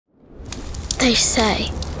They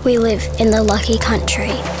say we live in the lucky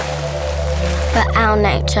country, but our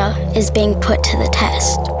nature is being put to the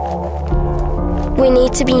test. We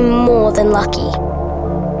need to be more than lucky.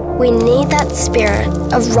 We need that spirit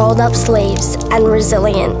of rolled up sleeves and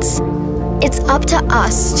resilience. It's up to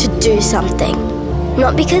us to do something,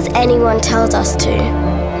 not because anyone tells us to,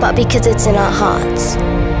 but because it's in our hearts.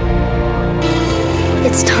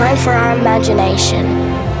 It's time for our imagination,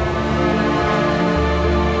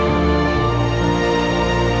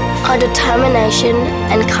 our determination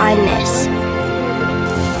and kindness,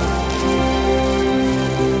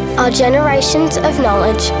 our generations of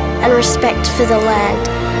knowledge and respect for the land.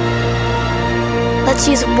 Let's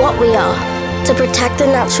use what we are to protect the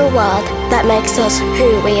natural world that makes us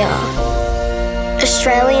who we are.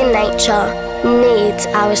 Australian nature needs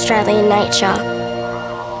our Australian nature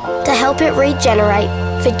to help it regenerate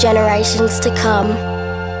for generations to come.